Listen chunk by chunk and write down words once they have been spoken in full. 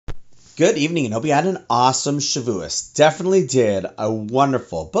Good evening, and hope you had an awesome Shavuos. Definitely did a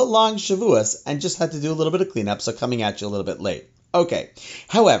wonderful but long Shavuos and just had to do a little bit of cleanup, so coming at you a little bit late. Okay,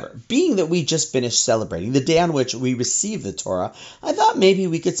 however, being that we just finished celebrating the day on which we received the Torah, I thought maybe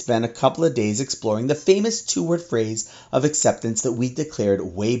we could spend a couple of days exploring the famous two-word phrase of acceptance that we declared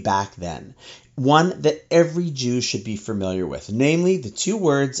way back then. One that every Jew should be familiar with, namely the two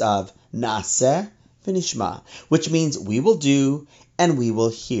words of Naaseh v'nishma, which means we will do and we will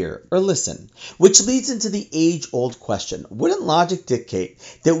hear or listen, which leads into the age-old question. Wouldn't logic dictate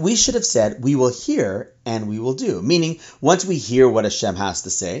that we should have said we will hear and we will do? Meaning, once we hear what Hashem has to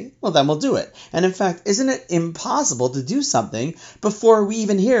say, well, then we'll do it. And in fact, isn't it impossible to do something before we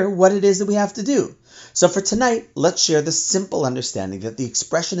even hear what it is that we have to do? So for tonight, let's share the simple understanding that the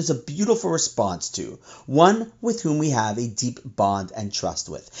expression is a beautiful response to one with whom we have a deep bond and trust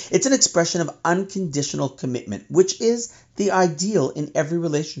with. It's an expression of unconditional commitment, which is the ideal in every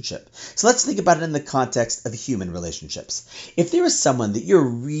relationship. So let's think about it in the context of human relationships. If there is someone that you're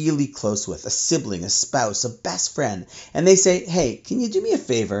really close with, a sibling, a spouse, a best friend, and they say, hey, can you do me a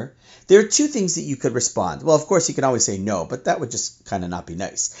favor? There are two things that you could respond. Well, of course, you can always say no, but that would just kind of not be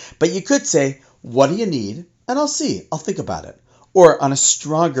nice. But you could say, what do you need? And I'll see. I'll think about it. Or on a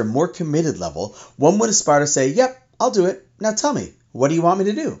stronger, more committed level, one would aspire to say, yep, I'll do it. Now tell me, what do you want me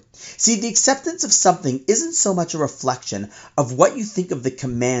to do? See, the acceptance of something isn't so much a reflection of what you think of the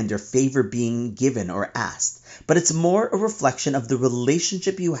command or favor being given or asked, but it's more a reflection of the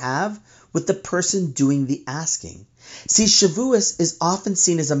relationship you have with the person doing the asking. See, Shavuos is often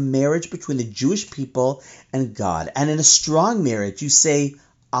seen as a marriage between the Jewish people and God. And in a strong marriage, you say,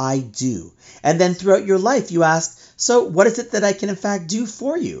 I do. And then throughout your life, you ask, so what is it that I can in fact do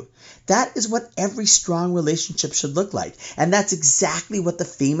for you? That is what every strong relationship should look like. And that's exactly what the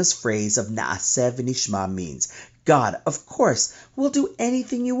famous phrase of Naaseh v'nishma means. God, of course, will do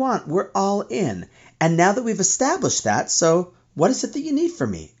anything you want. We're all in. And now that we've established that, so what is it that you need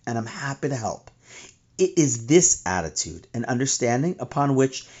from me? And I'm happy to help. It is this attitude and understanding upon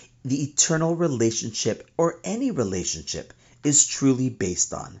which the eternal relationship or any relationship is truly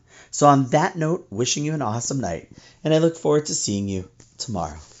based on. So on that note, wishing you an awesome night, and I look forward to seeing you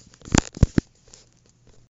tomorrow.